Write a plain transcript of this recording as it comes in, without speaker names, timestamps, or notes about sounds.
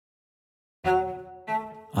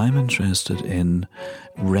I'm interested in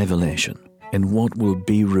revelation, in what will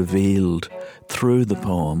be revealed through the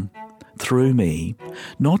poem, through me,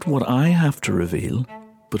 not what I have to reveal,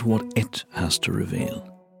 but what it has to reveal.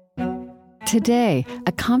 Today,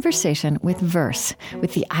 a conversation with verse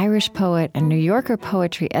with the Irish poet and New Yorker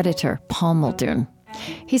poetry editor Paul Muldoon.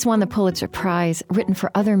 He's won the Pulitzer Prize, written for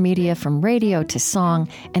other media from radio to song,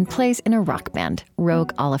 and plays in a rock band,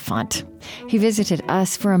 Rogue Oliphant. He visited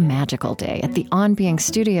us for a magical day at the On Being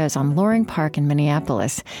Studios on Loring Park in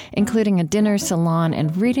Minneapolis, including a dinner, salon,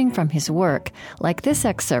 and reading from his work, like this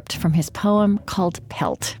excerpt from his poem called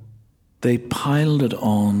Pelt. They piled it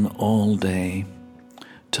on all day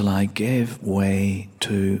till I gave way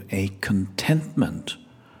to a contentment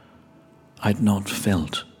I'd not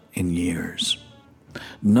felt in years.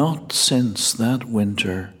 Not since that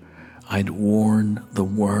winter I'd worn the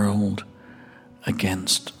world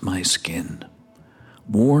against my skin,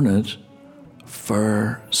 worn it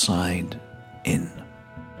fur side in.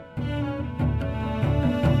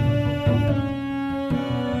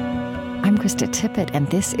 I'm Krista Tippett, and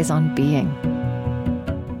this is On Being.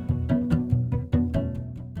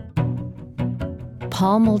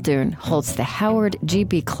 Paul Muldoon holds the Howard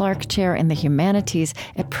G.B. Clark Chair in the Humanities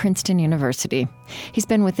at Princeton University. He's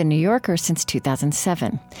been with The New Yorker since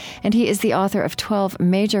 2007, and he is the author of 12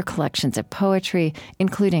 major collections of poetry,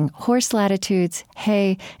 including Horse Latitudes,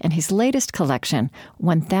 Hay, and his latest collection,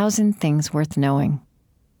 1,000 Things Worth Knowing.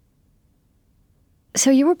 So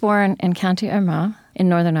you were born in County Armagh in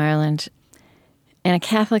Northern Ireland in a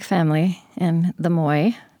Catholic family in the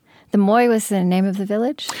Moy. The Moy was the name of the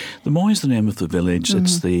village? The Moy is the name of the village. Mm-hmm.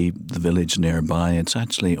 It's the village nearby. It's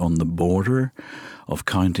actually on the border of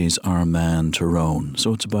counties Armagh and Tyrone.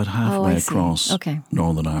 So it's about halfway across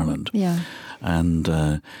Northern Ireland. Yeah.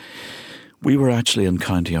 And we were actually in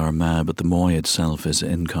County Armagh, but the Moy itself is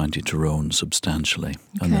in County Tyrone substantially. Okay.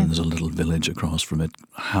 And then there's a little village across from it,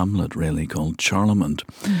 hamlet really, called Charlemont.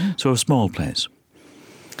 Mm-hmm. So a small place.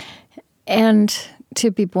 And to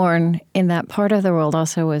be born in that part of the world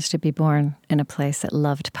also was to be born in a place that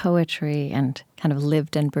loved poetry and kind of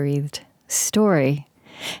lived and breathed story.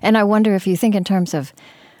 And I wonder if you think in terms of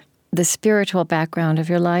the spiritual background of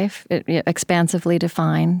your life, expansively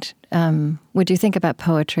defined, would you think about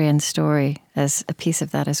poetry and story as a piece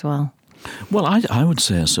of that as well? Well, I would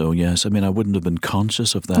say so, yes. I mean, I wouldn't have been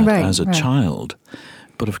conscious of that as a child.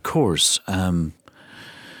 But of course,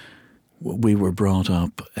 we were brought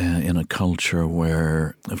up in a culture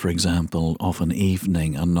where, for example, of an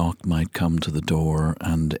evening a knock might come to the door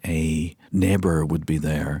and a neighbour would be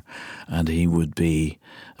there and he would be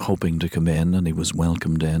hoping to come in, and he was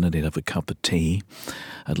welcomed in and he'd have a cup of tea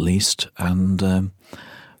at least, and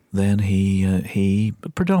then he,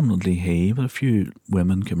 predominantly he, but a few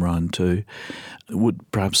women came round too, would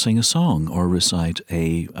perhaps sing a song or recite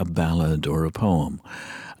a ballad or a poem.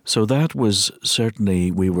 So that was certainly,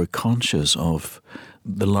 we were conscious of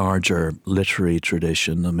the larger literary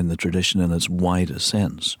tradition, I mean the tradition in its widest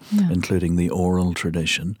sense, including the oral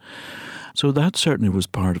tradition. So that certainly was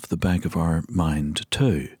part of the back of our mind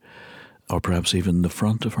too, or perhaps even the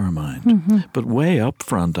front of our mind. Mm-hmm. But way up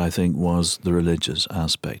front, I think, was the religious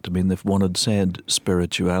aspect. I mean, if one had said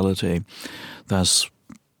spirituality, that's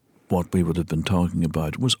what we would have been talking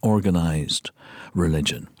about, was organized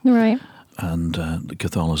religion. Right. And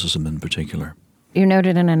Catholicism in particular. You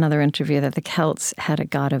noted in another interview that the Celts had a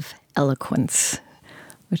god of eloquence,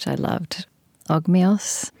 which I loved,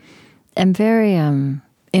 Ogmios. I'm very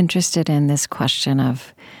interested in this question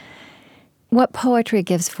of what poetry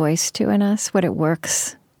gives voice to in us, what it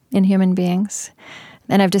works in human beings.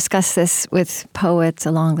 And I've discussed this with poets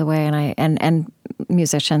along the way and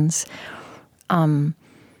musicians.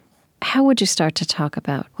 How would you start to talk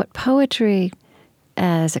about what poetry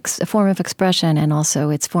as a form of expression and also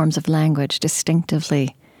its forms of language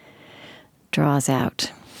distinctively draws out?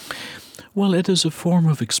 Well, it is a form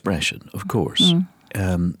of expression, of course.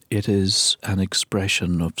 It is an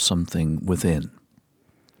expression of something within,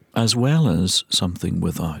 as well as something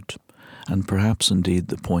without, and perhaps indeed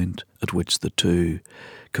the point at which the two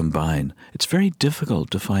combine. It's very difficult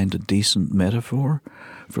to find a decent metaphor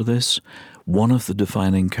for this. One of the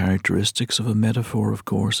defining characteristics of a metaphor, of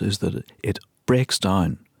course, is that it breaks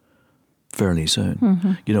down fairly soon.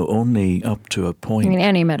 Mm-hmm. You know, only up to a point. I mean,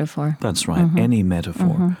 any metaphor. That's right, any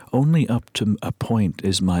metaphor. Mm-hmm. Only up to a point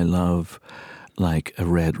is my love like a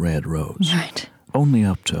red, red rose. Right. Only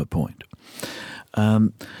up to a point.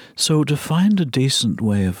 So to find a decent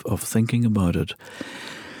way of thinking about it,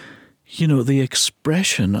 you know, the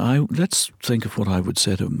expression, let's think of what I would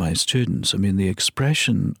say to my students. I mean, the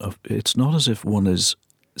expression of, it's not as if one is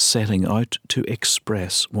setting out to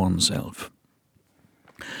express oneself.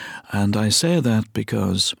 And I say that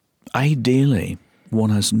because ideally one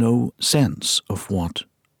has no sense of what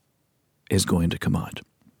is going to come out.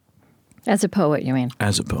 As a poet, you mean?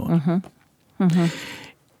 As a poet. Mm-hmm. Mm-hmm.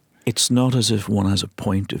 It's not as if one has a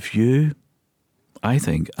point of view, I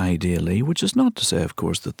think, ideally, which is not to say, of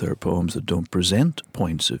course, that there are poems that don't present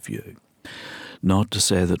points of view. Not to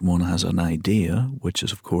say that one has an idea, which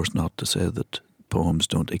is, of course, not to say that poems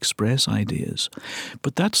don't express ideas.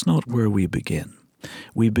 But that's not where we begin.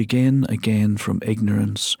 We begin again from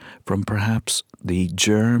ignorance, from perhaps the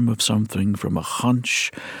germ of something, from a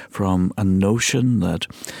hunch, from a notion that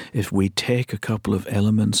if we take a couple of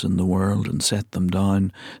elements in the world and set them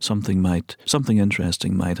down, something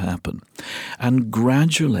interesting might happen. And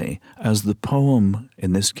gradually, as the poem,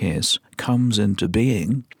 in this case, comes into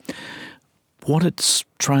being, what it's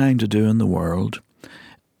trying to do in the world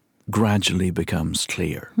gradually becomes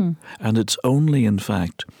clear. And it's only, in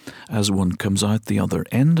fact, as one comes out the other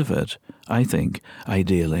end of it, I think,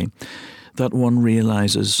 ideally, that one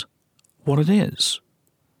realizes what it is.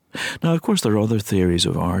 Now, of course, there are other theories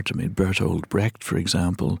of art. I mean, Bertolt Brecht, for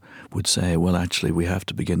example, would say, well, actually, we have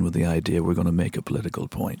to begin with the idea we're going to make a political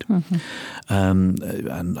point. Mm-hmm.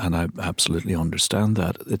 And I absolutely understand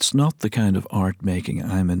that. It's not the kind of art making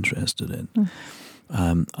I'm interested in.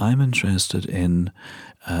 I'm interested in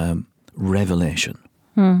revelation,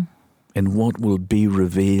 in what will be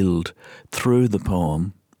revealed through the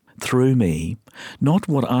poem, through me, not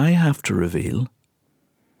what I have to reveal,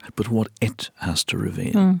 but what it has to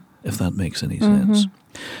reveal, if that makes any sense.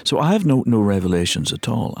 So I have no revelations at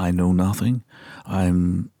all. I know nothing.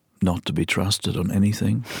 I'm not to be trusted on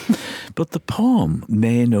anything. But the poem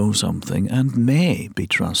may know something and may be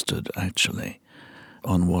trusted, actually,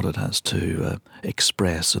 on what it has to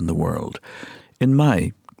express in the world. In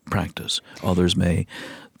my practice, others may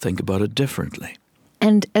think about it differently.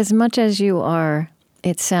 And as much as you are,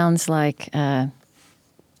 it sounds like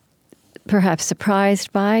perhaps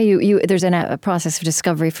surprised by you. There's a process of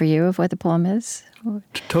discovery for you of what the poem is.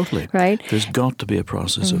 Totally. Right? There's got to be a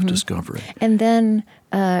process of discovery. And then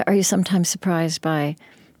are you sometimes surprised by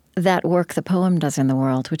that work the poem does in the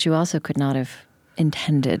world, which you also could not have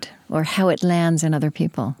intended, or how it lands in other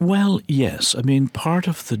people? Well, yes. I mean, part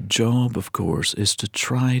of the job, of course, is to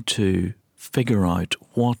try to figure out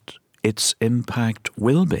what its impact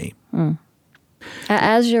will be.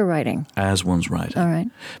 As you're writing? As one's writing. All right.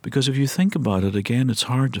 Because if you think about it, again, it's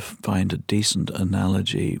hard to find a decent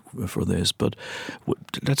analogy for this, but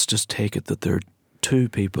let's just take it that there are two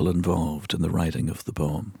people involved in the writing of the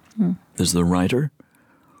poem. There's the writer,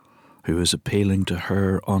 who is appealing to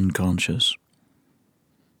her unconscious,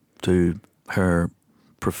 to her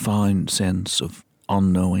profound sense of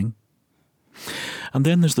unknowing. And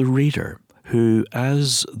then there's the reader, who,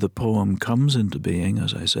 as the poem comes into being,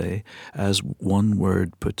 as I say, as one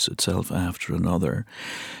word puts itself after another,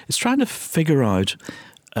 is trying to figure out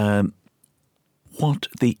what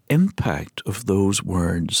the impact of those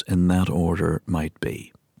words in that order might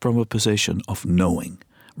be, from a position of knowing,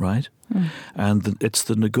 right? And it's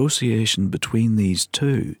the negotiation between these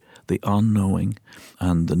two, the unknowing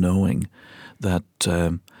and the knowing, that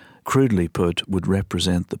crudely put, would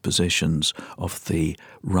represent the positions of the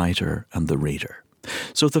writer and the reader.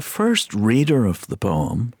 So the first reader of the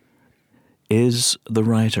poem is the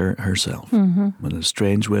writer herself. In a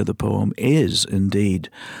strange way, the poem is indeed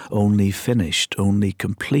only finished, only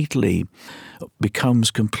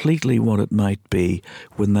becomes completely what it might be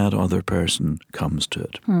when that other person comes to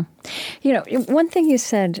it. You know, one thing you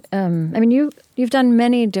said, I mean, you've done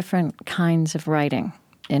many different kinds of writing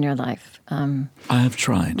in your life. I have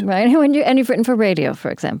tried. Right, and you've written for radio,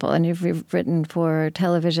 for example, and you've written for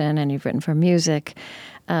television, and you've written for music.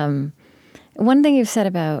 One thing you've said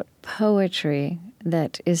about poetry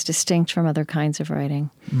that is distinct from other kinds of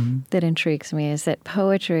writing that intrigues me is that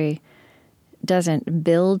poetry doesn't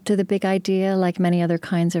build to the big idea like many other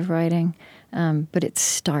kinds of writing, but it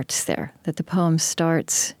starts there, that the poem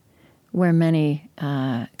starts where many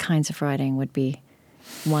kinds of writing would be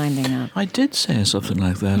winding up. I did say something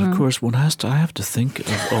like that. Of course, I have to think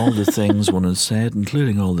of all the things one has said,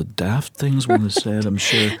 including all the daft things one has said, I'm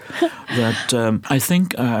sure, that I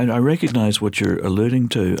think I recognize what you're alluding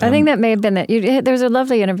to. I think that may have been that. There's a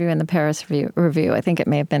lovely interview in the Paris Review. I think it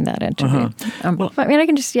may have been that interview. Well, I mean, I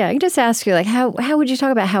can just ask you, like, how would you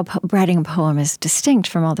talk about how writing a poem is distinct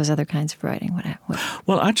from all those other kinds of writing?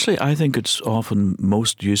 Well, actually, I think it's often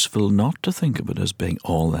most useful not to think of it as being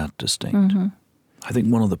all that distinct. I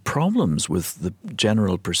think one of the problems with the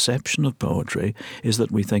general perception of poetry is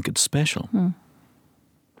that we think it's special.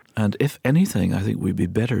 And if anything, I think we'd be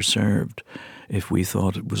better served if we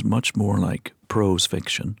thought it was much more like prose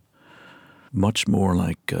fiction much more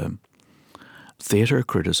like theatre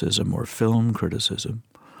criticism or film criticism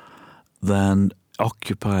than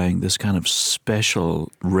occupying this kind of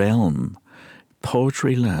special realm,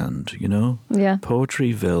 poetry land, you know? Yeah.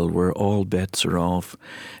 Poetryville, where all bets are off,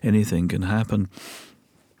 anything can happen.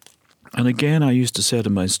 And again, I used to say to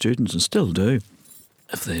my students, and still do,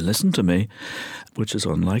 if they listen to me, which is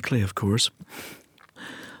unlikely, of course,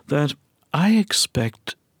 that I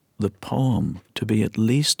expect the poem to be at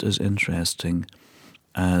least as interesting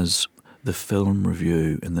as the film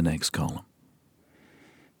review in the next column.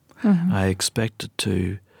 Mm-hmm. I expect it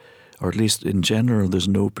to, or at least in general, there's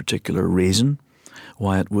no particular reason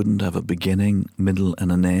why it wouldn't have a beginning, middle,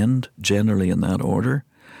 and an end, generally in that order,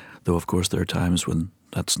 though of course there are times when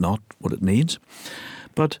that's not what it needs,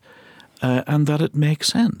 but and that it makes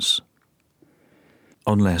sense,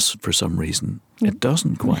 unless for some reason it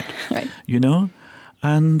doesn't quite, right. You know,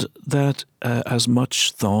 and that as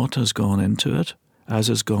much thought has gone into it as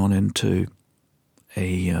has gone into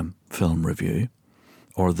a film review,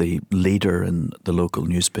 or the leader in the local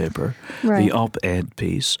newspaper, right. the op-ed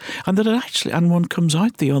piece, and that it actually, and one comes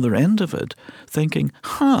out the other end of it thinking,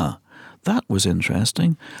 that was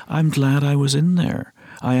interesting. I'm glad I was in there.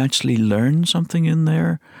 I actually learned something in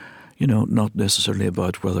there, you know, not necessarily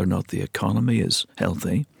about whether or not the economy is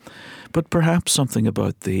healthy, but perhaps something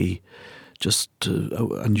about a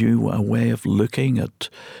way of looking at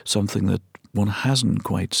something that one hasn't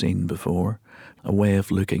quite seen before, a way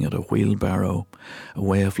of looking at a wheelbarrow, a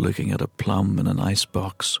way of looking at a plum in an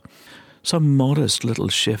icebox, some modest little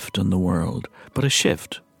shift in the world, but a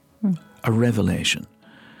shift, a revelation.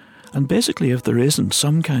 And basically, if there isn't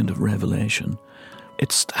some kind of revelation,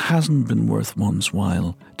 it hasn't been worth one's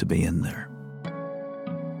while to be in there.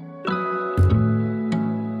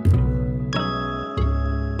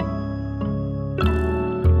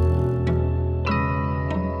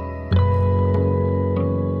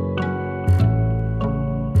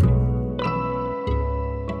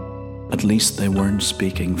 At least they weren't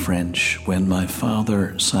speaking French when my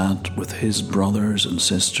father sat with his brothers and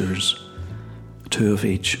sisters, 2 of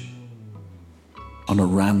each, on a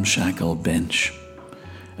ramshackle bench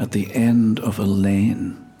at the end of a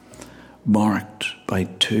lane marked by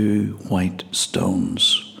 2 white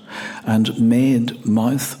stones, and made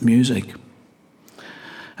mouth music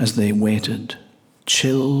as they waited,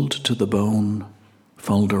 chilled to the bone,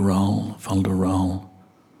 fol-de-rol, fol-de-rol,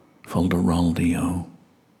 fol-de-rol-de-o.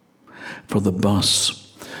 For the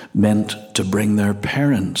bus meant to bring their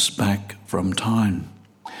parents back from town.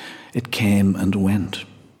 It came and went.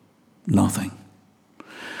 Nothing.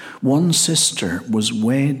 One sister was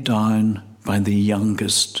weighed down by the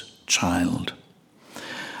youngest child.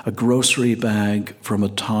 A grocery bag from a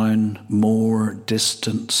town more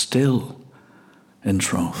distant still, in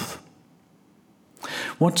troth.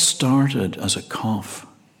 What started as a cough,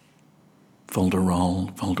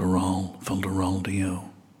 fol-de-rol, fol-de-rol, fol-de-rol-de-o,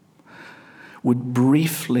 would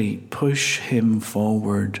briefly push him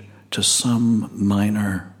forward to some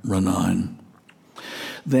minor renown,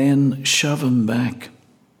 then shove him back,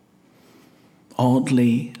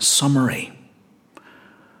 oddly summary,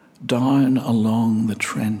 down along the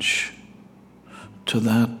trench to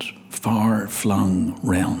that far-flung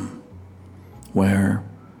realm where,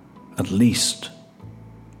 at least,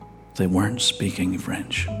 they weren't speaking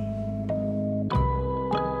French.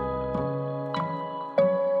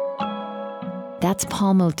 That's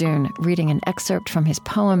Paul Muldoon reading an excerpt from his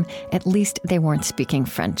poem, At Least They Weren't Speaking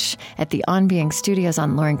French, at the On Being Studios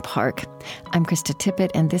on Loring Park. I'm Krista Tippett,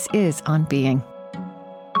 and this is On Being.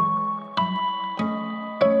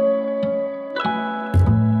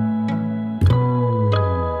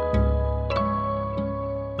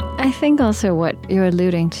 I think also what you're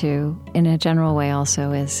alluding to in a general way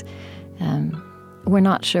also is we're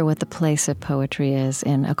not sure what the place of poetry is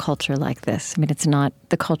in a culture like this. I mean, it's not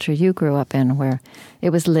the culture you grew up in where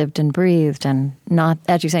it was lived and breathed and not,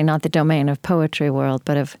 as you say, not the domain of poetry world,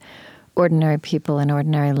 but of ordinary people and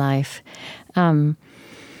ordinary life. You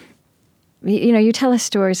tell a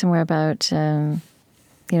story somewhere about,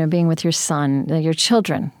 being with your son, your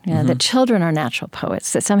children, that children are natural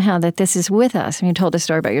poets, that somehow that this is with us. And you told a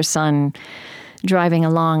story about your son driving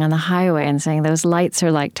along on the highway and saying those lights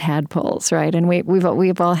are like tadpoles, right? And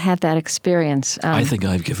we've all had that experience. I think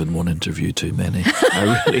I've given one interview too many.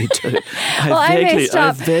 I really do.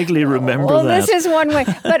 I vaguely remember that. Well, this is one way.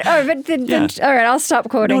 But all right, I'll stop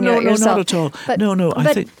quoting you yourself. No, not at all. But,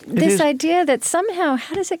 I think this idea that somehow,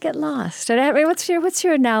 how does it get lost? I mean, what's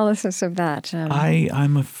your analysis of that?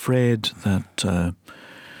 I'm afraid that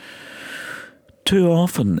too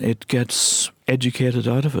often it gets educated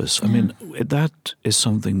out of us. I mean, that is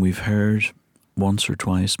something we've heard once or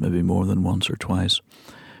twice, maybe more than once or twice.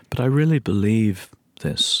 But I really believe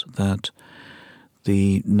this, that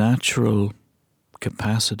the natural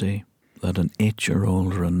capacity that an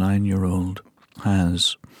 8-year-old or a 9-year-old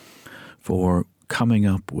has for coming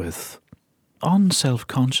up with,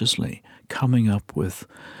 unselfconsciously, coming up with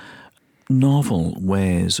novel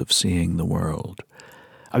ways of seeing the world.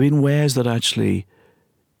 I mean, ways that actually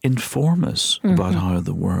inform us about how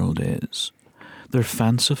the world is. They're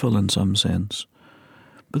fanciful in some sense,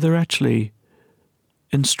 but they're actually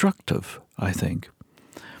instructive, I think.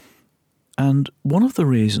 And one of the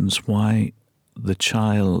reasons why the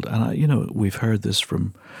child, and we've heard this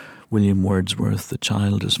from William Wordsworth, the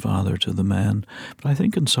child is father to the man, but I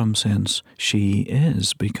think in some sense she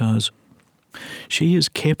is, because she is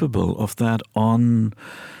capable of that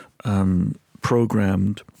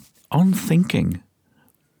programmed, unthinking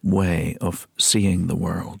way of seeing the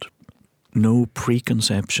world. No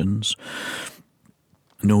preconceptions,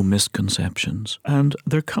 no misconceptions. And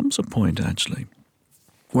there comes a point, actually,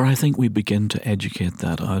 where I think we begin to educate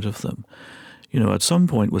that out of them. At some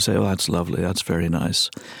point we say, oh, that's lovely, that's very nice.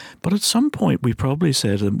 But at some point we probably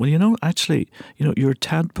say to them, well, actually, your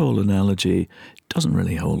tadpole analogy doesn't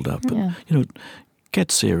really hold up. Yeah.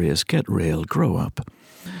 Get serious, get real, grow up.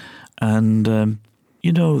 And,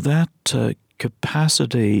 that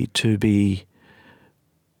capacity to be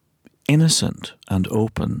innocent and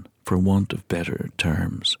open, for want of better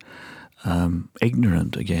terms,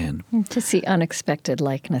 ignorant again. To see unexpected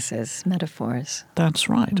likenesses, metaphors. That's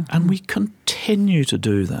right. And we continue to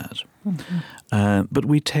do that. But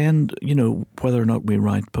we tend, whether or not we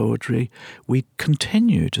write poetry, we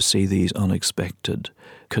continue to see these unexpected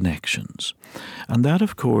connections. And that,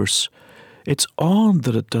 of course, it's odd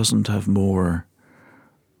that it doesn't have more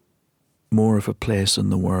of a place in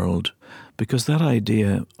the world, because that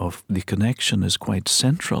idea of the connection is quite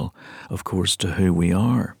central, of course, to who we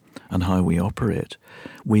are and how we operate.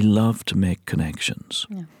 We love to make connections.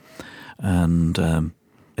 Yeah. And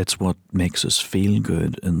it's what makes us feel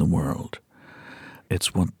good in the world.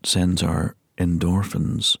 It's what sends our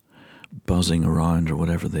endorphins buzzing around, or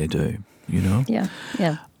whatever they do, Yeah,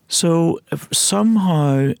 yeah. So if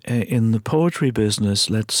somehow in the poetry business,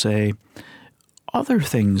 let's say, other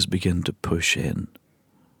things begin to push in.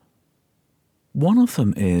 One of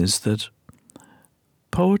them is that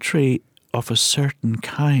poetry of a certain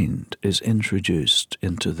kind is introduced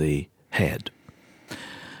into the head.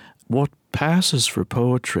 What passes for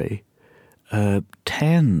poetry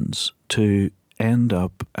tends to end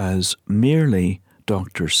up as merely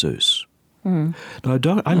Dr. Seuss. Now,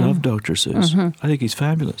 I love Dr. Seuss. I think he's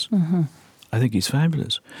fabulous. I think he's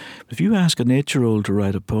fabulous. If you ask an 8-year-old to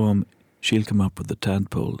write a poem, she'll come up with the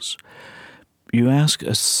tadpoles. You ask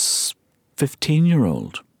a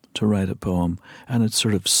 15-year-old to write a poem, and it's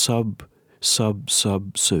sort of sub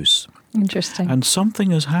Seuss. Interesting. And something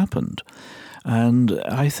has happened. And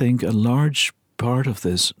I think a large part of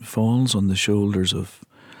this falls on the shoulders of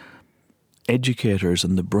educators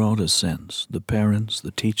in the broadest sense, the parents,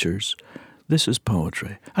 the teachers. This is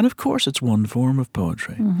poetry. And of course it's one form of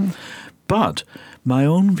poetry. But my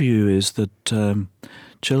own view is that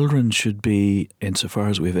children should be, insofar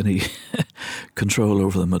as we have any control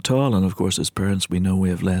over them at all, and of course as parents we know we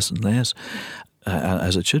have less and less,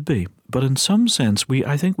 as it should be. But in some sense,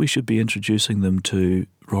 I think we should be introducing them to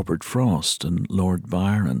Robert Frost and Lord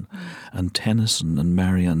Byron and Tennyson and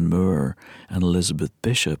Marianne Moore and Elizabeth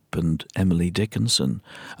Bishop and Emily Dickinson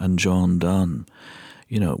and John Donne.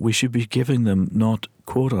 We should be giving them not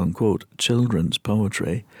quote-unquote children's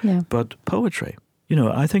poetry, but poetry.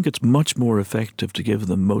 I think it's much more effective to give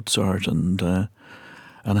them Mozart and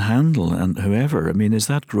Handel and whoever. I mean, is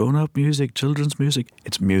that grown-up music, children's music?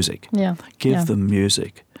 It's music. Yeah. Give them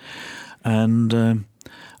music. And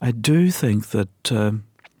I do think that,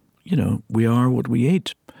 we are what we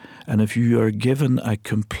eat. And if you are given a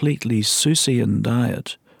completely Seussian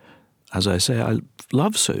diet, as I say, I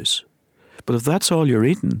love Seuss, but if that's all you're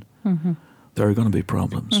eating, there are going to be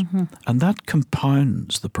problems. And that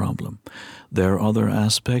compounds the problem. There are other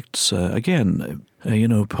aspects. Again,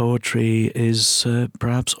 poetry is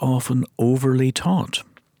perhaps often overly taught.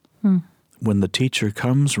 When the teacher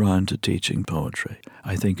comes round to teaching poetry,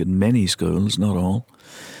 I think in many schools, not all,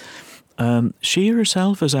 she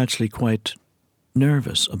herself is actually quite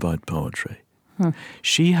nervous about poetry.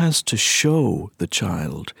 She has to show the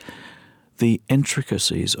child the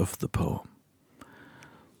intricacies of the poem,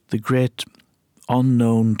 the great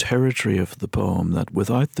unknown territory of the poem that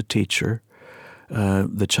without the teacher,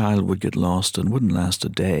 the child would get lost and wouldn't last a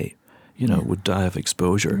day. would die of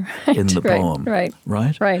exposure in the poem. Right.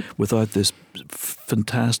 Without this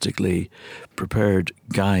fantastically prepared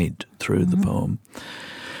guide through the poem.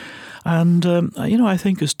 And, I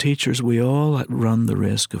think as teachers we all run the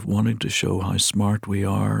risk of wanting to show how smart we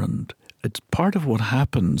are, and it's part of what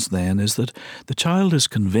happens then is that the child is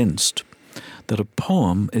convinced that a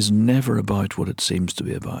poem is never about what it seems to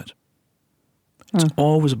be about. It's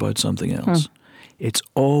always about something else. It's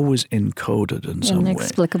always encoded in some way.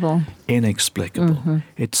 Inexplicable. Mm-hmm.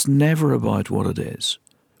 It's never about what it is,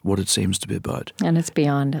 what it seems to be about. And it's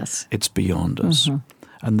beyond us. It's beyond us. Mm-hmm.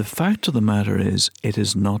 And the fact of the matter is, it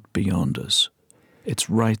is not beyond us. It's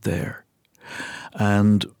right there.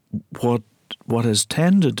 And what has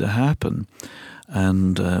tended to happen,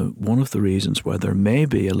 and one of the reasons why there may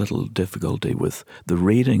be a little difficulty with the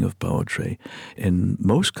reading of poetry in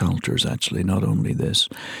most cultures, actually, not only this,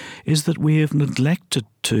 is that we have neglected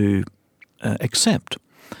to accept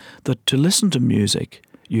that to listen to music,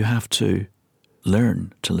 you have to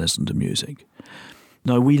learn to listen to music.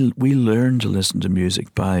 Now, we learn to listen to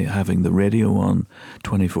music by having the radio on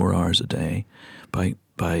 24 hours a day, by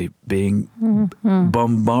being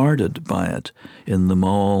bombarded by it in the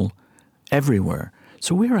mall, everywhere.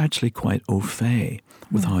 So we're actually quite au fait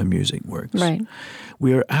with how music works. Right.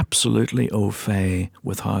 We are absolutely au fait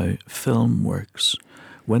with how film works.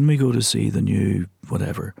 When we go to see the new,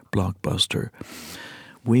 whatever, blockbuster,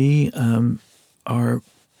 we are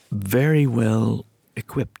very well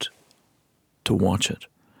equipped to watch it.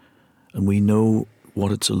 And we know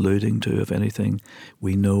what it's alluding to, if anything.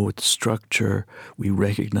 We know its structure. We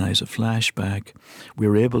recognize a flashback.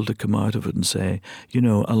 We're able to come out of it and say,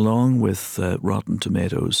 along with Rotten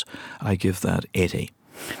Tomatoes, I give that 80.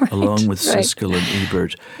 Right, along with Siskel and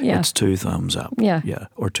Ebert, it's 2 thumbs up. Yeah.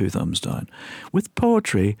 Or 2 thumbs down. With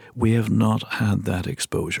poetry, we have not had that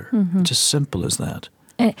exposure. Mm-hmm. It's as simple as that.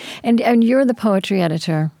 And you're the poetry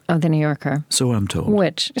editor of The New Yorker. So I'm told.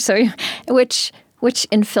 Which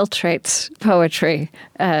infiltrates poetry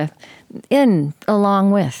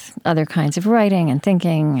along with other kinds of writing and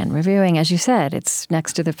thinking and reviewing. As you said, it's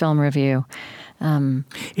next to the film review.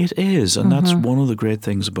 It is, and that's one of the great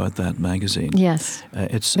things about that magazine. Yes.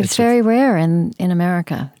 It's very rare in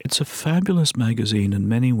America. It's a fabulous magazine in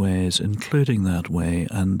many ways, including that way.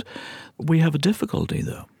 And we have a difficulty,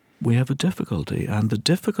 though. We have a difficulty, and the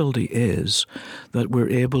difficulty is that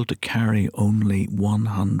we're able to carry only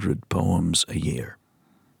 100 poems a year.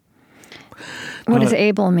 What does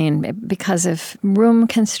able mean? Because of room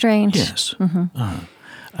constraints? Yes. Mm-hmm.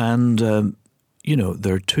 And,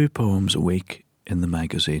 there are 2 poems a week in the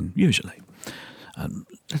magazine, usually.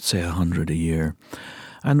 Let's say 100 a year.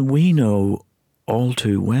 And we know all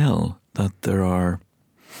too well that there are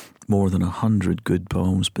more than 100 good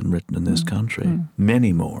poems been written in this country.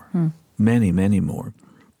 Many more. Many, many more.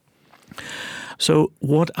 So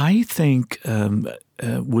what I think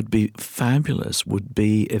would be fabulous would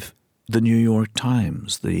be if the New York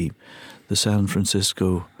Times, the San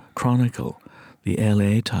Francisco Chronicle, the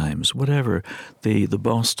LA Times, whatever, the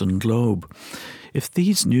Boston Globe, if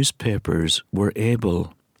these newspapers were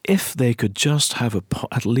able, if they could just have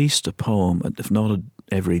at least a poem, if not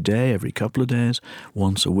every day, every couple of days,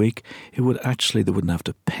 once a week, they wouldn't have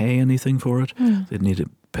to pay anything for it. They'd need to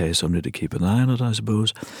pay somebody to keep an eye on it, I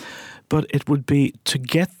suppose. But it would be to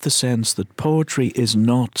get the sense that poetry is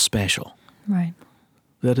not special. Right.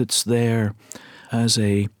 That it's there as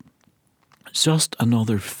just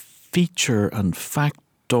another feature and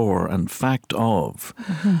factor and fact of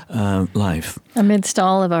life. Amidst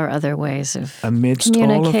all of our other ways of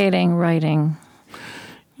communicating, writing.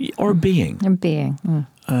 Or being. And being.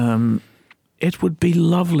 It would be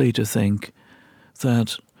lovely to think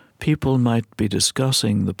that people might be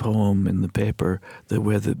discussing the poem in the paper the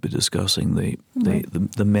way they'd be discussing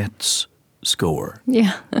the Mets score.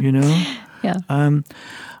 Yeah. Yeah.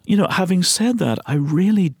 Having said that, I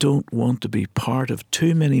really don't want to be part of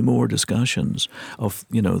too many more discussions of,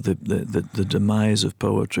 the demise of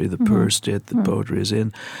poetry, the poor state that poetry is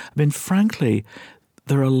in. I mean, frankly,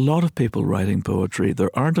 there are a lot of people writing poetry. There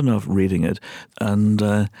aren't enough reading it,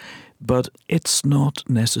 but it's not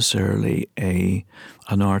necessarily an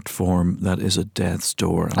art form that is a death's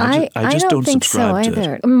door. I just don't think subscribe so to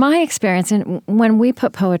either. it. My experience, when we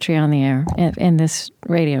put poetry on the air in this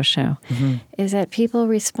radio show, is that people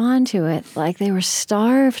respond to it like they were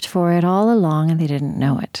starved for it all along and they didn't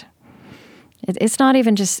know it. It's not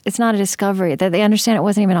even it's not a discovery. That they understand it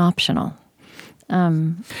wasn't even optional.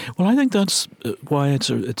 Well, I think that's why it's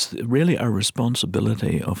really our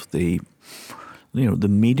responsibility of the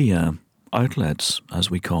media outlets,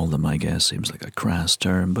 as we call them, I guess, seems like a crass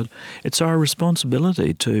term, but it's our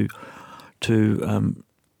responsibility to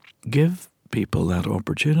give people that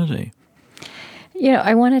opportunity. You know,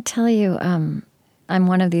 I want to tell you, I'm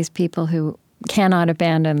one of these people who cannot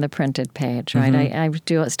abandon the printed page, right? I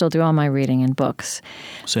still do all my reading in books.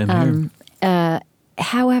 Same here.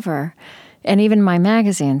 However, and even my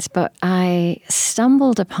magazines, but I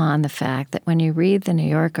stumbled upon the fact that when you read The New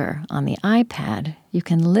Yorker on the iPad, you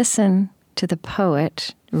can listen to the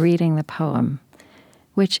poet reading the poem,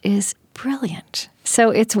 which is brilliant. So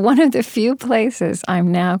it's one of the few places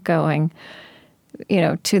I'm now going,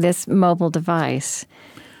 to this mobile device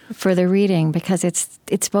for the reading, because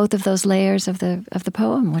it's both of those layers of the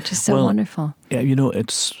poem, which is so wonderful. Yeah,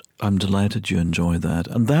 I'm delighted you enjoy that.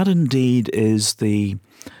 And that indeed is the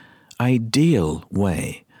ideal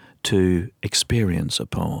way to experience a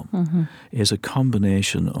poem, is a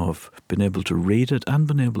combination of being able to read it and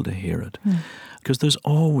being able to hear it. Because there's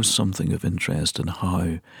always something of interest in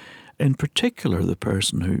how, in particular, the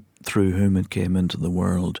person through whom it came into the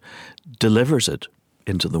world delivers it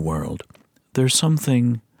into the world. There's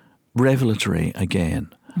something revelatory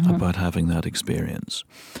again about having that experience.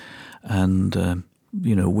 And,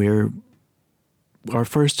 our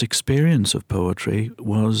first experience of poetry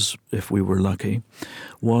was, if we were lucky,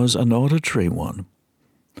 was an auditory one.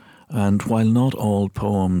 And while not all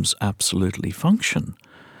poems absolutely function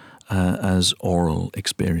as oral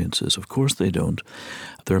experiences, of course they don't,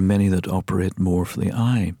 there are many that operate more for the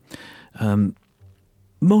eye.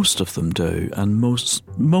 Most of them do, and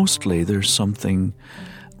mostly there's something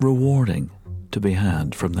rewarding to be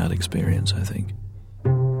had from that experience, I think.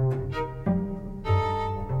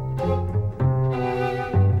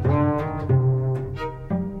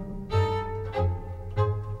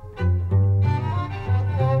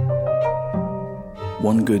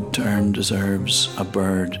 One good turn deserves a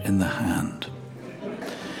bird in the hand.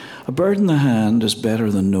 A bird in the hand is better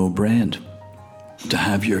than no bread. To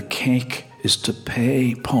have your cake is to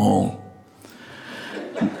pay Paul.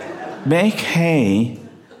 Make hay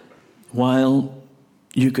while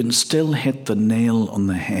you can still hit the nail on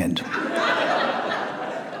the head.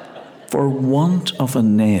 For want of a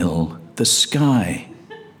nail, the sky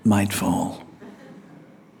might fall.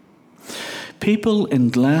 People in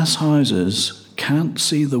glass houses can't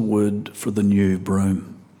see the wood for the new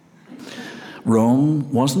broom.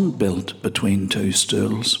 Rome wasn't built between two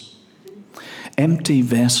stools. Empty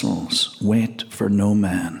vessels wait for no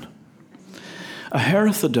man. A hair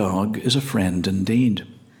of the dog is a friend indeed.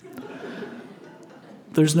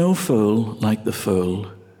 There's no fool like the fool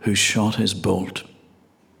who shot his bolt.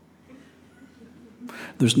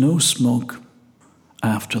 There's no smoke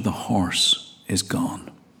after the horse is gone.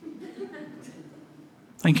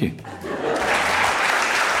 Thank you.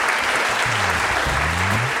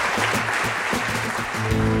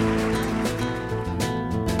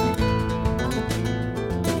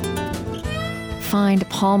 Find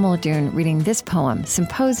Paul Muldoon reading this poem,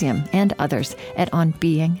 symposium, and others at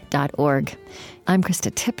onbeing.org. I'm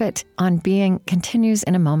Krista Tippett. On Being continues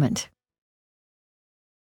in a moment.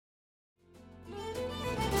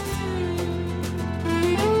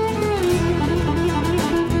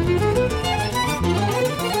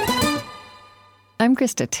 I'm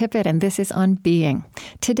Krista Tippett, and this is On Being.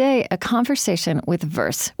 Today, a conversation with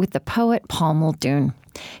verse with the poet Paul Muldoon.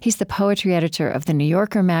 He's the poetry editor of The New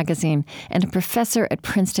Yorker magazine and a professor at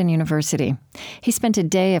Princeton University. He spent a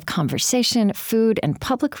day of conversation, food, and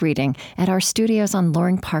public reading at our studios on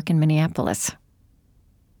Loring Park in Minneapolis.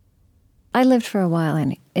 I lived for a while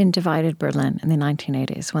in divided Berlin in the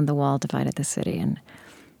 1980s when the wall divided the city, and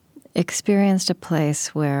experienced a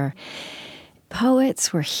place where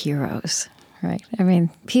poets were heroes. Right. I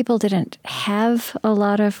mean, people didn't have a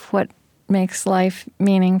lot of what makes life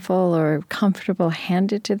meaningful or comfortable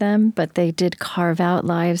handed to them, but they did carve out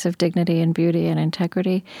lives of dignity and beauty and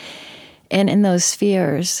integrity. And in those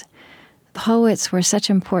spheres, poets were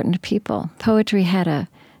such important people. Poetry had it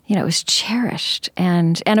was cherished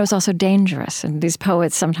and it was also dangerous. And these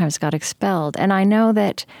poets sometimes got expelled. And I know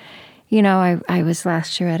that, I was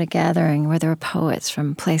last year at a gathering where there were poets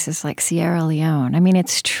from places like Sierra Leone. I mean,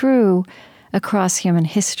 it's true across human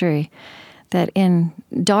history that in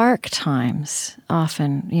dark times,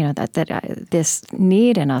 often, that this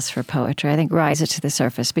need in us for poetry, I think, rises to the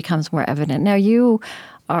surface, becomes more evident. Now, you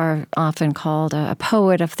are often called a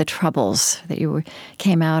poet of the Troubles, that you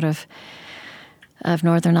came out of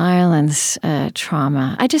Northern Ireland's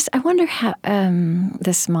trauma. I wonder how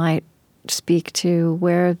this might speak to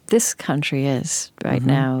where this country is right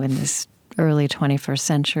now in this early 21st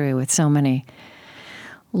century with so many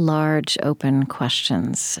large, open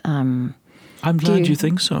questions. I'm glad you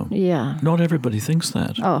think so. Yeah. Not everybody thinks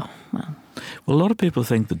that. Oh, well. Well, a lot of people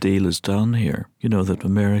think the deal is done here, that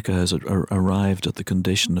America has arrived at the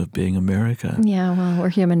condition of being America. Yeah, well, we're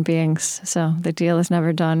human beings, so the deal is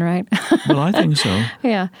never done, right? Well, I think so.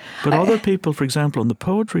 Yeah. But other people, for example, on the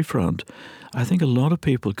poetry front, I think a lot of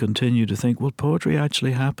people continue to think, well, poetry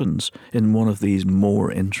actually happens in one of these more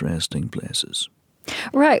interesting places.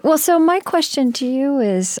 Right. Well, so my question to you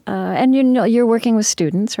is, and you're working with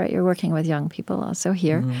students, right? You're working with young people also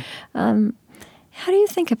here. How do you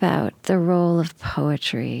think about the role of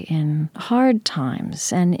poetry in hard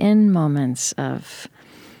times and in moments of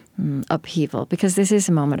upheaval? Because this is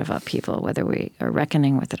a moment of upheaval, whether we are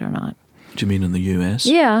reckoning with it or not. Do you mean in the U.S.?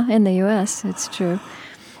 Yeah, in the U.S., it's true.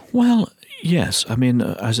 Well, yes. I mean,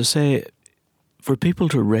 as I say, for people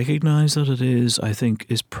to recognize that it is, I think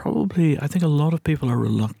a lot of people are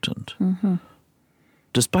reluctant. Mm-hmm.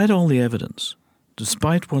 Despite all the evidence,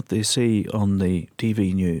 despite what they see on the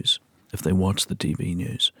TV news, if they watch the TV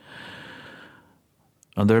news.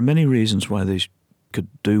 And there are many reasons why they could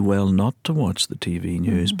do well not to watch the TV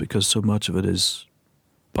news, because so much of it is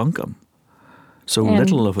bunkum. So and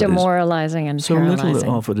little of it is demoralizing and paralyzing. So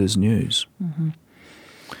little of it is news. Mm-hmm.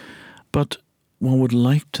 But one would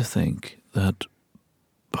like to think that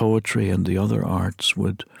poetry and the other arts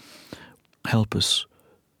would help us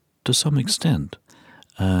to some extent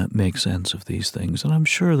make sense of these things. And I'm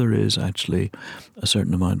sure there is actually a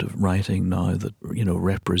certain amount of writing now that,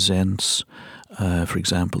 represents, for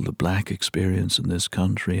example, the black experience in this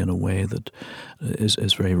country in a way that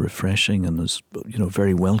is very refreshing and is,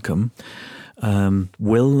 very welcome.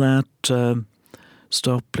 Will that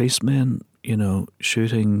stop policemen,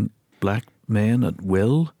 shooting black men at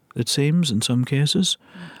will, it seems, in some cases?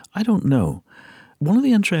 I don't know. One of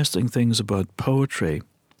the interesting things about poetry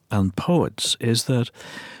and poets is that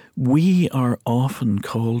we are often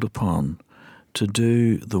called upon to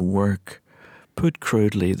do the work, put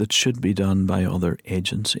crudely, that should be done by other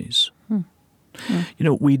agencies.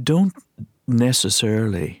 We don't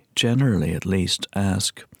necessarily, generally at least,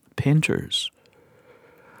 ask painters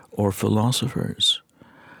or philosophers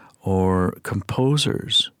or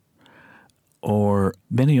composers or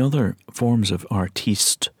many other forms of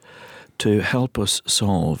artiste to help us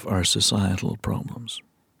solve our societal problems.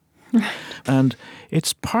 And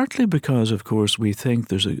it's partly because, of course, we think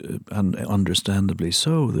and understandably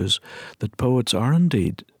so, that poets are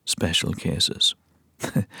indeed special cases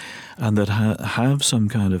and that have some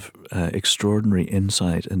kind of extraordinary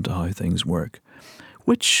insight into how things work,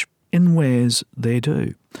 which in ways they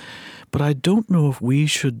do. But I don't know if we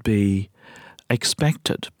should be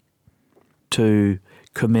expected to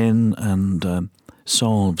come in and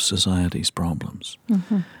solve society's problems.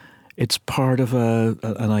 Mm-hmm. It's part of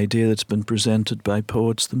an idea that's been presented by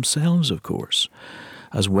poets themselves, of course,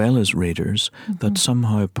 as well as readers, that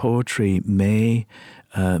somehow poetry may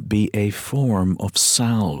be a form of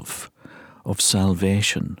salvation,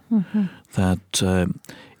 that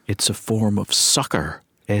it's a form of succor,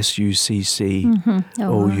 S-U-C-C-O-U-R,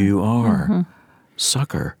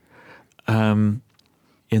 succor, in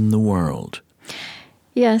the world.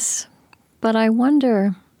 Yes, but I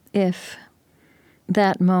wonder if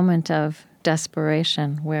that moment of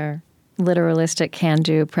desperation where literalistic,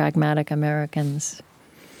 can-do, pragmatic Americans,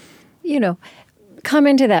 come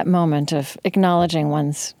into that moment of acknowledging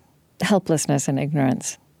one's helplessness and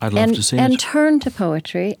ignorance. I'd love to see it. And turn to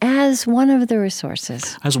poetry as one of the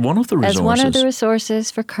resources. As one of the resources. As one of the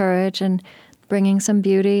resources for courage and bringing some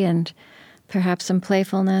beauty and perhaps some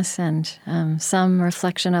playfulness and some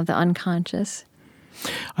reflection of the unconscious.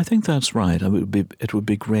 I think that's right. It would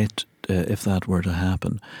be great if that were to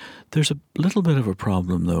happen. There's a little bit of a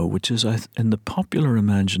problem, though, which is in the popular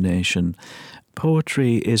imagination,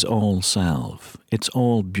 poetry is all salve. It's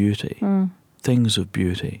all beauty, things of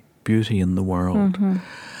beauty in the world. Mm-hmm.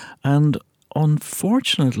 And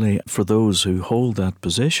unfortunately, for those who hold that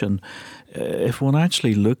position, if one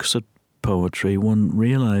actually looks at poetry, one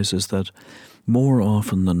realizes that more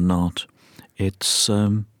often than not, it's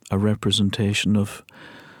a representation of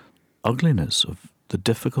ugliness, of the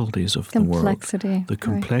difficulties of the world, the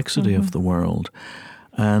complexity of the world,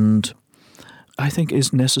 and I think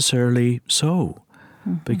is necessarily so,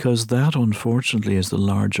 because that unfortunately is the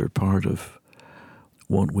larger part of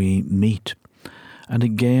what we meet. And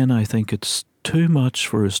again, I think it's too much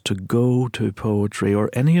for us to go to poetry or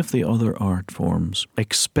any of the other art forms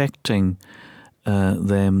expecting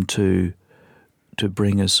them to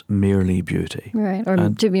bring us merely beauty. Right, or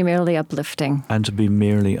to be merely uplifting. And to be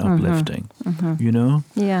merely uplifting,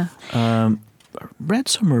 Yeah. I read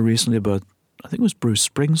somewhere recently about, I think it was Bruce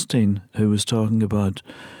Springsteen, who was talking about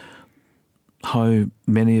how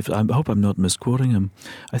many of, I hope I'm not misquoting him,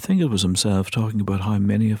 I think it was himself talking about how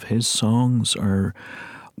many of his songs are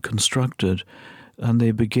constructed and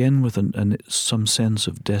they begin with some sense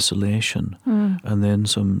of desolation and then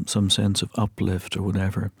some sense of uplift or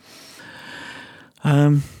whatever.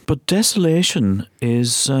 But desolation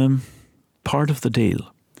is part of the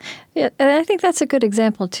deal. Yeah, and I think that's a good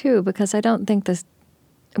example too, because I don't think this,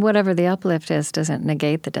 whatever the uplift is, doesn't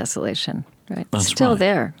negate the desolation. Right? That's it's still right.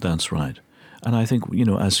 there. That's right. And I think,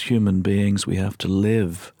 as human beings, we have to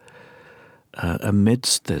live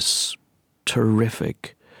amidst this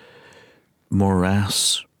terrific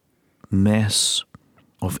morass, mess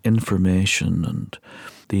of information and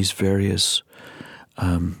these various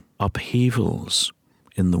upheavals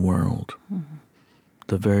in the world,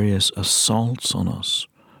 the various assaults on us,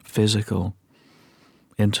 physical,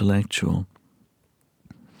 intellectual,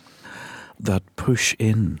 that push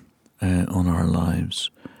in on our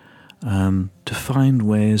lives. To find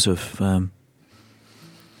ways of, a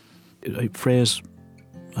phrase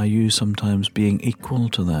I use sometimes, being equal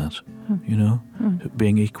to that,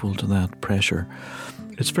 being equal to that pressure.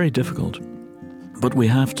 It's very difficult, but we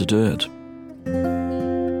have to do it.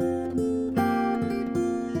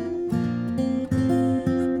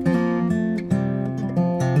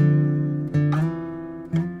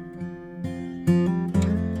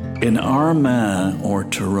 In Armagh or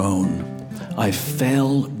Tyrone, I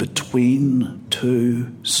fell between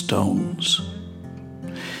two stones.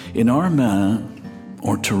 In Armagh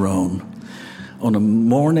or Tyrone, on a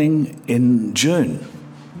morning in June,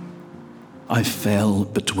 I fell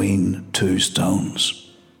between two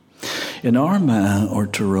stones. In Armagh or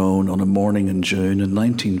Tyrone, on a morning in June in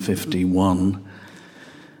 1951,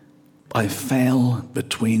 I fell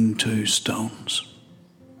between two stones.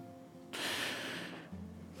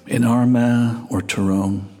 In Armagh or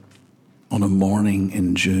Tyrone, on a morning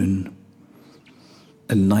in June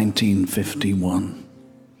in 1951,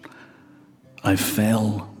 I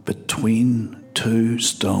fell between two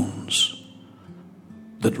stones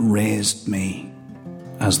that raised me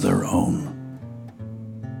as their own.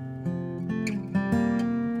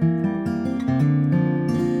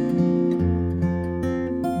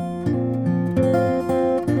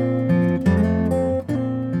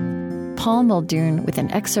 Paul Muldoon with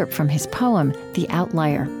an excerpt from his poem, The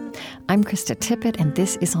Outlier. I'm Krista Tippett, and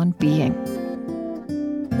this is On Being.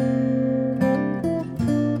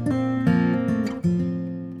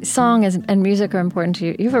 Song and music are important to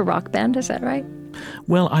you. You have a rock band, is that right?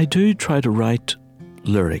 Well, I do try to write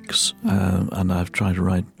lyrics, and I've tried to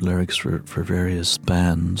write lyrics for various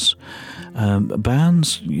bands.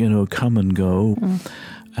 Bands, come and go,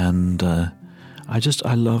 and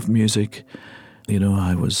I love music.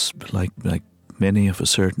 I was like many of a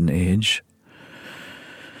certain age,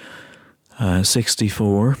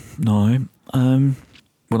 64 now.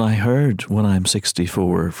 When I heard When I'm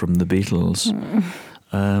 64 from the Beatles,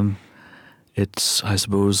 it's, I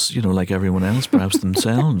suppose, like everyone else, perhaps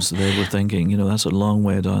themselves, they were thinking, that's a long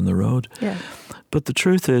way down the road. Yeah. But the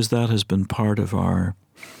truth is that has been part of our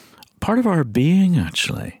being,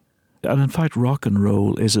 actually. And in fact, rock and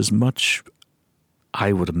roll is as much,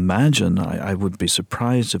 I would imagine, I would be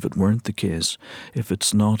surprised if it weren't the case, if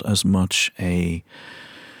it's not as much an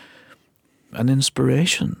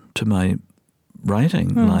inspiration to my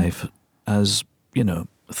writing life as,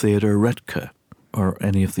 Theodor Redke or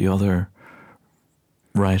any of the other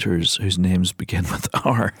writers whose names begin with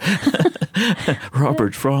R.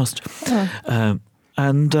 Robert Frost.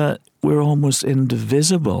 And we're almost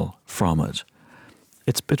indivisible from it.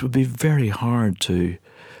 It would be very hard to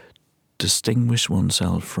distinguish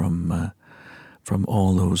oneself from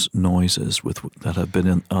all those noises that have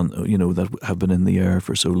been that have been in the air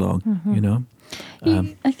for so long.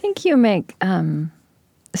 I think you make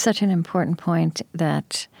such an important point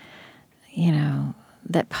that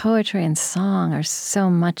that poetry and song are so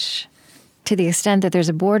much, to the extent that there's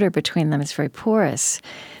a border between them, it's very porous.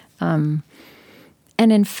 And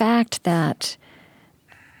in fact, that,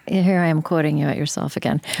 here I am quoting you at yourself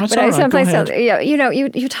again. That's all right. Someplace else,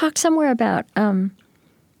 you talked somewhere about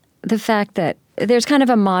the fact that there's kind of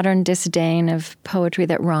a modern disdain of poetry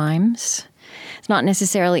that rhymes. It's not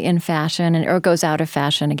necessarily in fashion or goes out of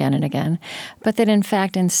fashion again and again, but that in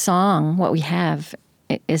fact in song, what we have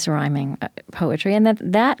is rhyming poetry, and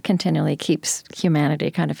that continually keeps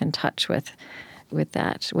humanity kind of in touch with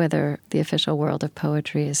that, whether the official world of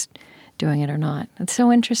poetry is doing it or not. It's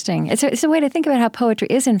so interesting. It's a way to think about how poetry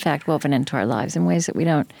is in fact woven into our lives in ways that we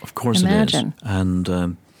don't imagine. Of course it is.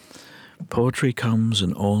 And poetry comes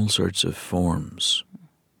in all sorts of forms,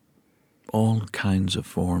 all kinds of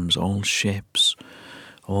forms, all shapes,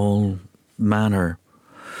 all manner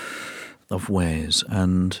of ways.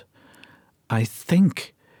 And I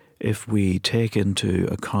think if we take into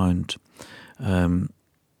account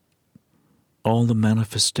all the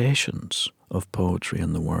manifestations of poetry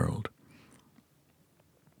in the world,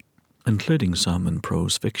 including some in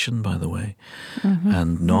prose fiction, by the way,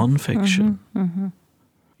 and non-fiction,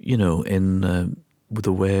 you know, in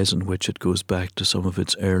the ways in which it goes back to some of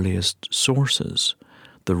its earliest sources,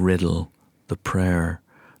 the riddle, the prayer,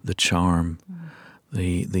 the charm,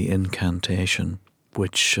 the incantation,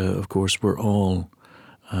 which, of course, were all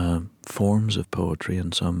forms of poetry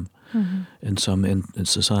in some in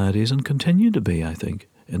societies, and continue to be, I think,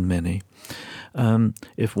 in many.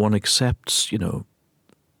 If one accepts, you know,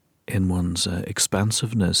 in one's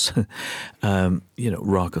expansiveness, you know,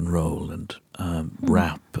 rock and roll and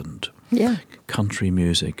rap and country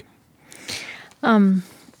music.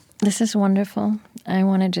 This is wonderful. I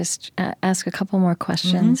want to just ask a couple more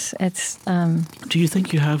questions. It's. Do you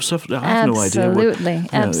think you have stuff? I have no idea. Absolutely.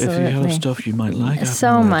 If you have stuff you might like, I have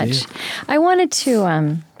so no much. idea. I wanted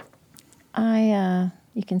to.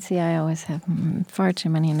 You can see I always have far too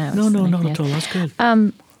many notes. No, not at all. That's good.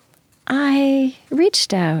 I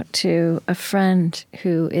reached out to a friend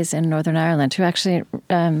who is in Northern Ireland, who actually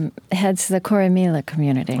heads the Corrymeela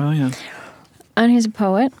community. Oh, yeah. And he's a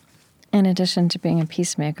poet, in addition to being a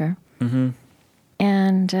peacemaker. Mm-hmm.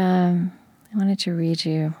 And I wanted to read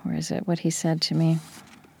you, where is it, what he said to me.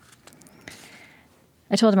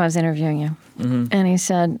 I told him I was interviewing you. Mm-hmm. And he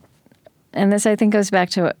said, and this I think goes back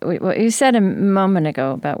to what you said a moment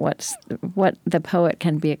ago about what the poet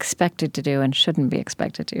can be expected to do and shouldn't be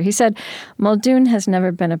expected to. He said, Muldoon has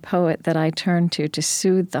never been a poet that I turn to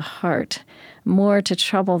soothe the heart, more to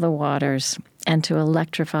trouble the waters and to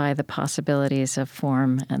electrify the possibilities of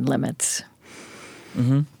form and limits.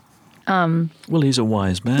 Mm-hmm. Well, he's a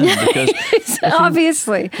wise man, because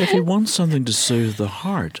obviously, if he wants something to soothe the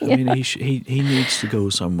heart, I mean, he needs to go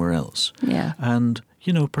somewhere else. Yeah. And,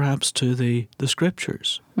 you know, perhaps to the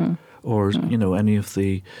scriptures, or you know, any of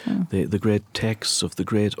the great texts of the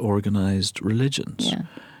great organized religions. Yeah.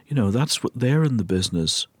 You know, that's what they're in the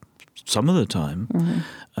business some of the time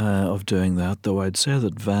of doing that. Though I'd say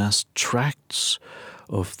that vast tracts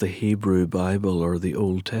of the Hebrew Bible, or the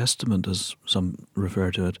Old Testament, as some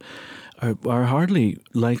refer to it, are hardly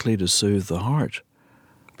likely to soothe the heart.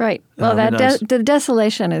 Right. Well, the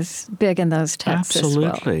desolation is big in those texts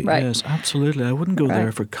absolutely, as well. Right. Yes, absolutely. I wouldn't go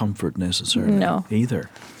there for comfort necessarily either.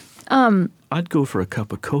 I'd go for a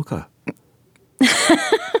cup of coca.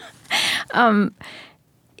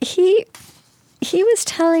 He was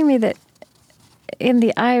telling me that in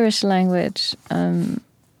the Irish language,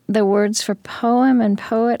 the words for poem and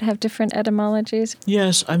poet have different etymologies.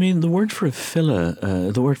 Yes, I mean, the word for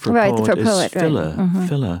the word for poet is phila. Right.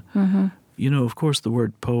 Phila. Mm-hmm. You know, of course, the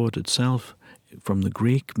word poet itself from the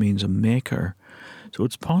Greek means a maker. So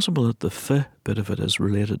it's possible that the f bit of it is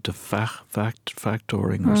related to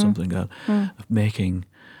factoring or something like that, of making,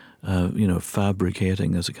 you know,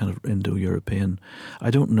 fabricating as a kind of Indo-European. I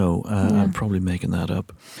don't know. I'm probably making that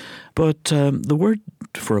up. But the word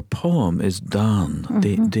for a poem is dan,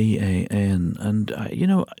 D-A-N. And, you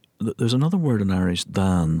know, there's another word in Irish,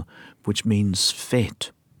 dan, which means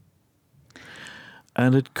fate.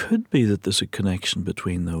 And it could be that there's a connection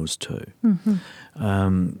between those two. You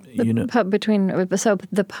know, so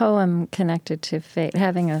the poem connected to fate,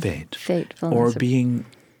 having a fatefulness, or being.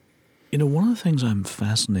 You know, one of the things I'm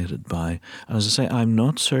fascinated by, and as I say, I'm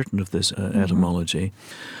not certain of this etymology,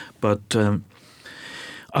 but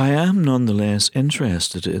I am nonetheless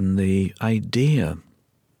interested in the idea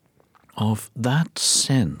of that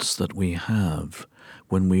sense that we have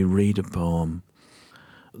when we read a poem,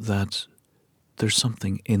 that there's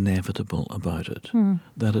something inevitable about it,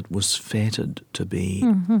 that it was fated to be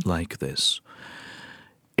like this.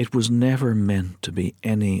 It was never meant to be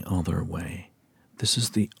any other way. This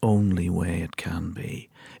is the only way it can be.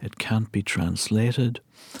 It can't be translated.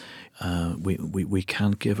 We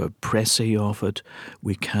can't give a précis of it.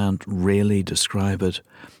 We can't really describe it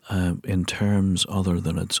in terms other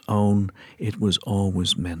than its own. It was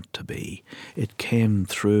always meant to be. It came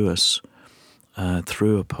through us,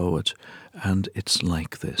 through a poet, and it's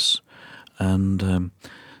like this. And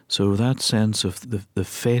so that sense of the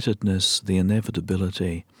fatedness, the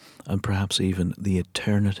inevitability, and perhaps even the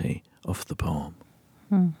eternity of the poem.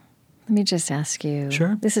 Let me just ask you.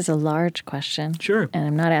 Sure. This is a large question. Sure. And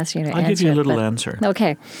I'm not asking you to answer it. I'll give you a little answer.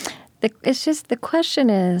 Okay. It's just, the question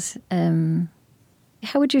is,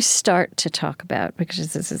 how would you start to talk about,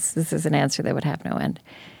 because this is an answer that would have no end,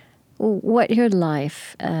 what your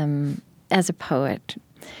life as a poet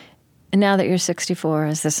And now that you're 64,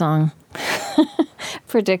 as the song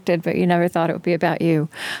predicted, but you never thought it would be about you.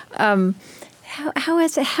 What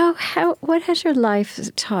has your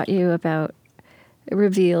life taught you about,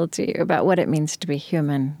 revealed to you about what it means to be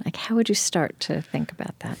human? Like, how would you start to think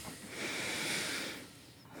about that?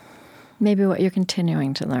 Maybe what you're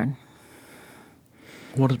continuing to learn.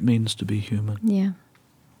 What it means to be human. Yeah.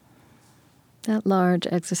 That large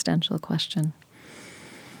existential question.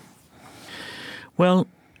 Well,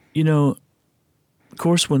 of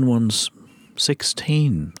course, when one's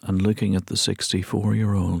 16 and looking at the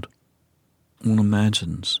 64-year-old, one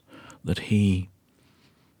imagines that he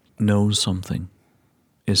knows something,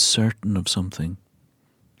 is certain of something,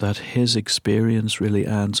 that his experience really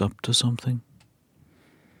adds up to something,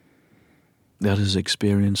 that his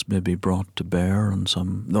experience may be brought to bear on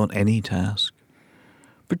not any task,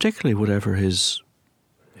 particularly whatever his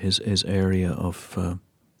area of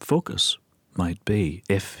focus might be,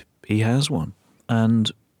 if he has one.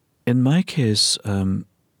 And in my case,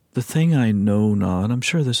 the thing I know now, and I'm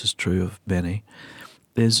sure this is true of many,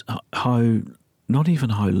 is not even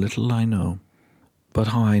how little I know, but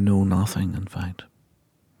how I know nothing, in fact,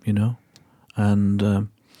 And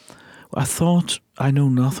I thought I know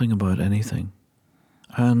nothing about anything.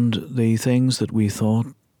 And the things that we thought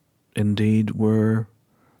indeed were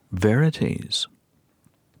verities.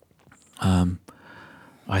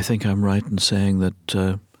 I think I'm right in saying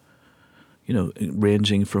that,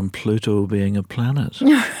 ranging from Pluto being a planet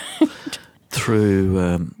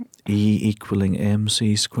through E equaling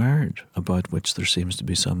mc squared, about which there seems to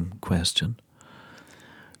be some question.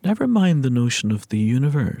 Never mind the notion of the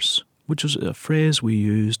universe, which was a phrase we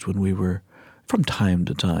used when we were, from time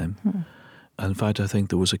to time. In fact, I think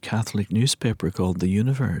there was a Catholic newspaper called The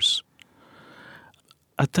Universe.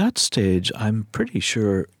 At that stage, I'm pretty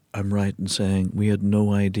sure I'm right in saying we had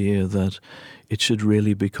no idea that it should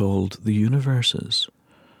really be called the universes,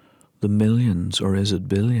 the millions, or is it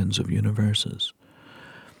billions of universes.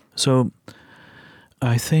 So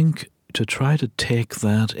I think to try to take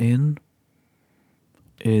that in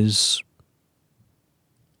is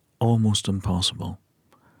almost impossible.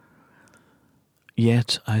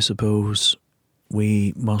 Yet, I suppose,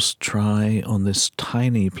 we must try on this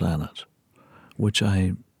tiny planet, which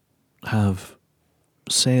I have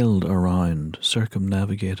sailed around,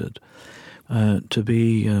 circumnavigated, to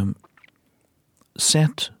be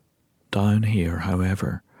set down here,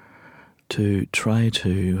 however, to try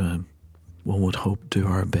to, one would hope, do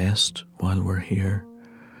our best while we're here.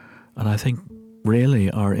 And I think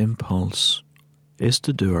really our impulse is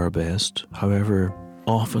to do our best, however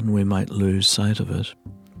often we might lose sight of it,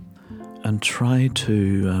 and try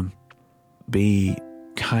to be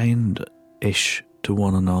kind-ish to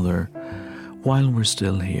one another while we're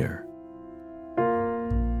still here.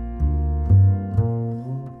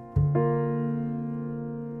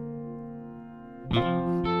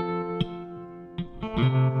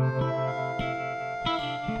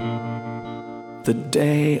 The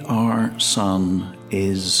day our sun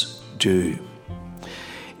is due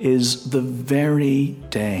is the very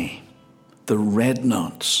day the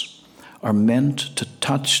redknots are meant to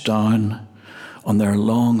touch down on their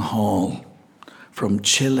long haul from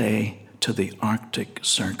Chile to the Arctic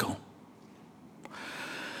Circle,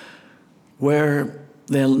 where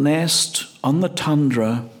they'll nest on the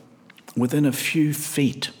tundra within a few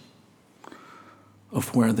feet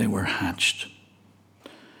of where they were hatched.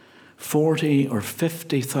 40 or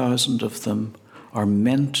 50,000 of them are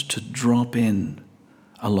meant to drop in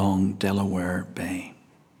along Delaware Bay.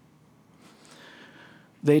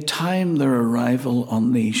 They time their arrival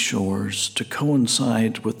on these shores to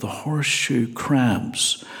coincide with the horseshoe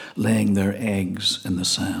crabs laying their eggs in the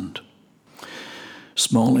sand.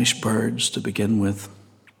 Smallish birds to begin with,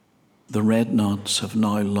 the redknots have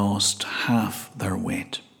now lost half their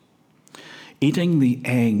weight. Eating the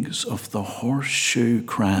eggs of the horseshoe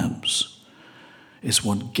crabs is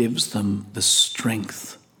what gives them the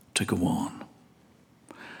strength to go on.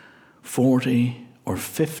 40 or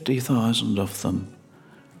 50,000 of them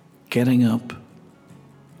getting up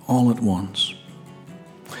all at once,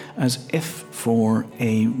 as if for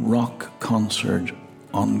a rock concert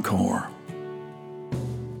encore.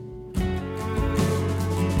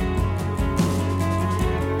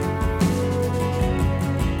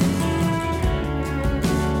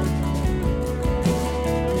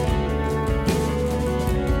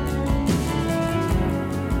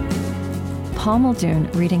 Paul Muldoon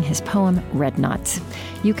reading his poem Redknots.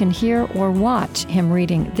 You can hear or watch him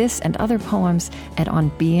reading this and other poems at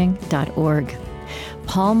onbeing.org.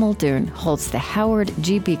 Paul Muldoon holds the Howard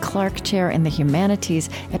G.B. Clark Chair in the Humanities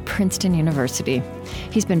at Princeton University.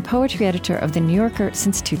 He's been poetry editor of The New Yorker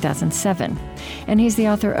since 2007, and he's the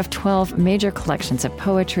author of 12 major collections of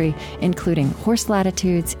poetry, including Horse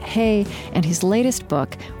Latitudes, Hay, and his latest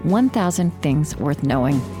book, 1,000 Things Worth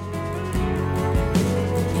Knowing.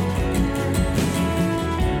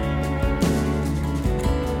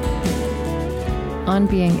 On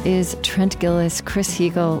Being is Trent Gilliss, Chris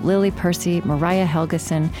Heagle, Lily Percy, Mariah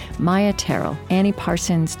Helgeson, Maya Terrell, Annie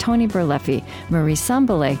Parsons, Tony Berleffi, Marie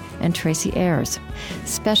Sambolay, and Tracy Ayers.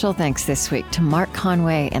 Special thanks this week to Mark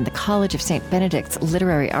Conway and the College of St. Benedict's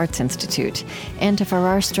Literary Arts Institute, and to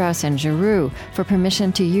Farrar, Straus and Giroux for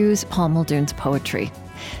permission to use Paul Muldoon's poetry.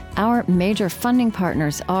 Our major funding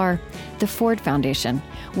partners are the Ford Foundation,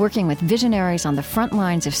 working with visionaries on the front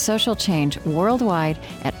lines of social change worldwide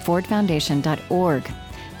at fordfoundation.org.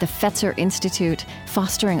 The Fetzer Institute,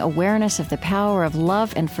 fostering awareness of the power of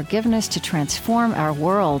love and forgiveness to transform our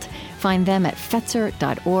world. Find them at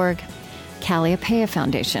fetzer.org. Calliopeia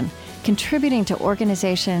Foundation, contributing to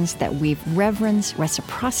organizations that weave reverence,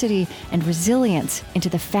 reciprocity, and resilience into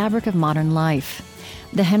the fabric of modern life.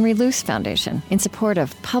 The Henry Luce Foundation, in support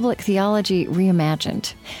of public theology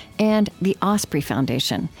reimagined, and the Osprey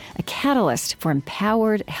Foundation, a catalyst for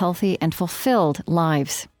empowered, healthy, and fulfilled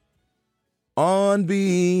lives. On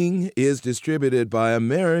Being is distributed by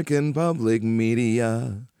American Public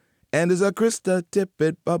Media and is a Krista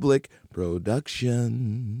Tippett Public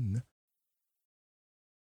production.